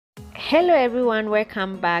Hello everyone,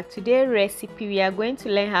 welcome back. Today's recipe we are going to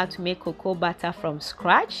learn how to make cocoa butter from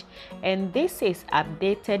scratch, and this is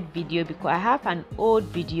updated video because I have an old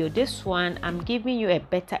video. This one I'm giving you a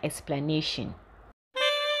better explanation.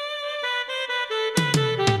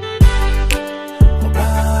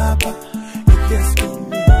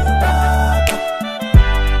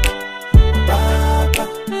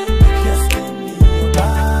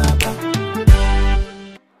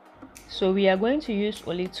 So we are going to use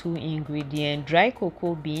only two ingredients: dry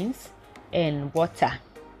cocoa beans and water.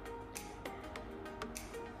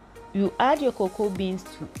 You add your cocoa beans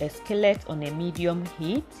to a skillet on a medium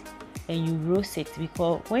heat and you roast it,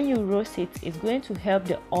 because when you roast it, it's going to help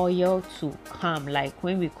the oil to come. Like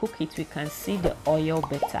when we cook it, we can see the oil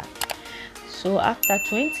better. So after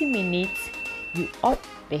 20 minutes, you up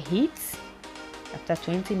the heat. After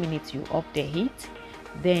 20 minutes, you up the heat.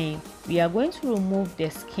 Then we are going to remove the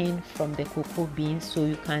skin from the cocoa beans. So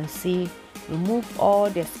you can see, remove all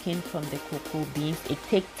the skin from the cocoa beans. It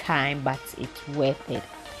takes time, but it's worth it.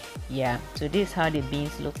 Yeah, so this is how the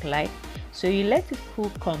beans look like. So you let it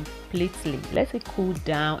cool completely, let it cool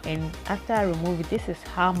down, and after I remove it, this is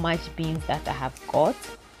how much beans that I have got.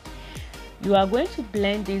 You are going to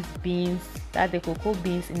blend these beans, that the cocoa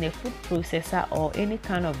beans, in a food processor or any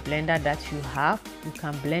kind of blender that you have. You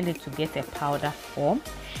can blend it to get a powder form,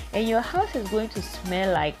 and your house is going to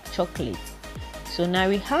smell like chocolate. So now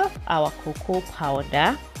we have our cocoa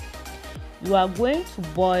powder. You are going to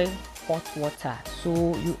boil hot water.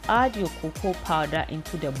 So you add your cocoa powder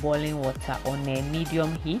into the boiling water on a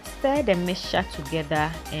medium heat. Stir the mixture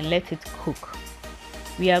together and let it cook.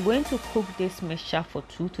 We are going to cook this mixture for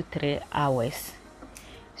 2 to 3 hours.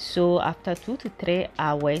 So after 2 to 3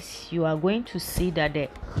 hours, you are going to see that the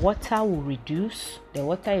water will reduce. The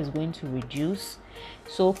water is going to reduce.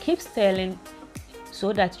 So keep stirring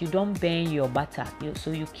so that you don't burn your butter.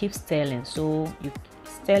 So you keep stirring. So you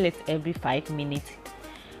stir it every 5 minutes.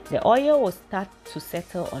 The oil will start to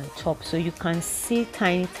settle on top. So you can see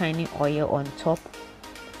tiny oil on top.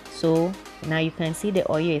 So now you can see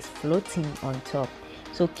the oil is floating on top.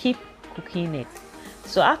 So keep cooking it.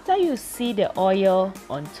 So after you see the oil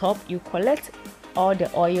on top, you collect all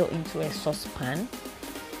the oil into a saucepan.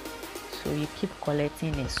 So you keep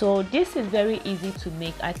collecting it. So this is very easy to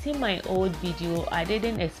make. I think my old video, I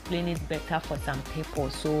didn't explain it better for some people,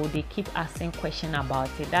 so they keep asking questions about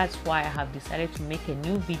it. That's why I have decided to make a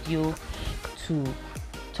new video to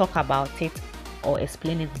talk about it or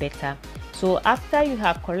explain it better. So after you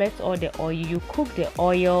have collected all the oil, you cook the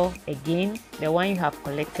oil again. The one you have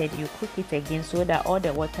collected, you cook it again so that all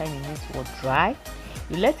the water in it will dry.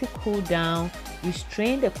 You let it cool down. You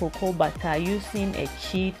strain the cocoa butter using a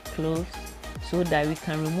cheat cloth so that we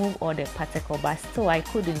can remove all the particles, but still I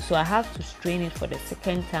couldn't, so I have to strain it for the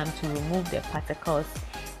second time to remove the particles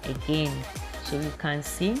again. So you can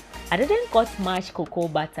see I didn't got much cocoa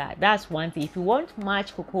butter. That's one thing. If you want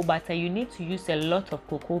much cocoa butter, you need to use a lot of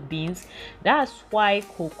cocoa beans. That's why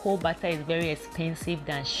cocoa butter is very expensive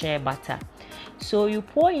than shea butter. So you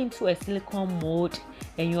pour into a silicone mold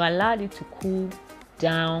and you allow it to cool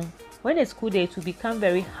down. When it's cooled, it will become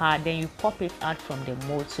very hard. Then you pop it out from the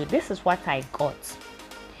mold. So this is what I got.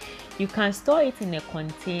 You can store it in a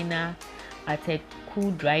container at a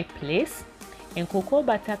cool, dry place. And cocoa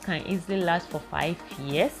butter can easily last for 5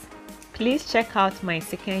 years. Please check out my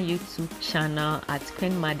second YouTube channel at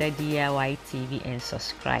Queen Mother DIY TV and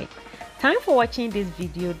subscribe. Thanks for watching this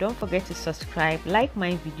video. Don't forget to subscribe, like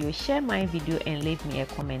my video, share my video, and leave me a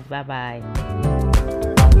comment. Bye bye.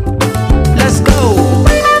 Let's go.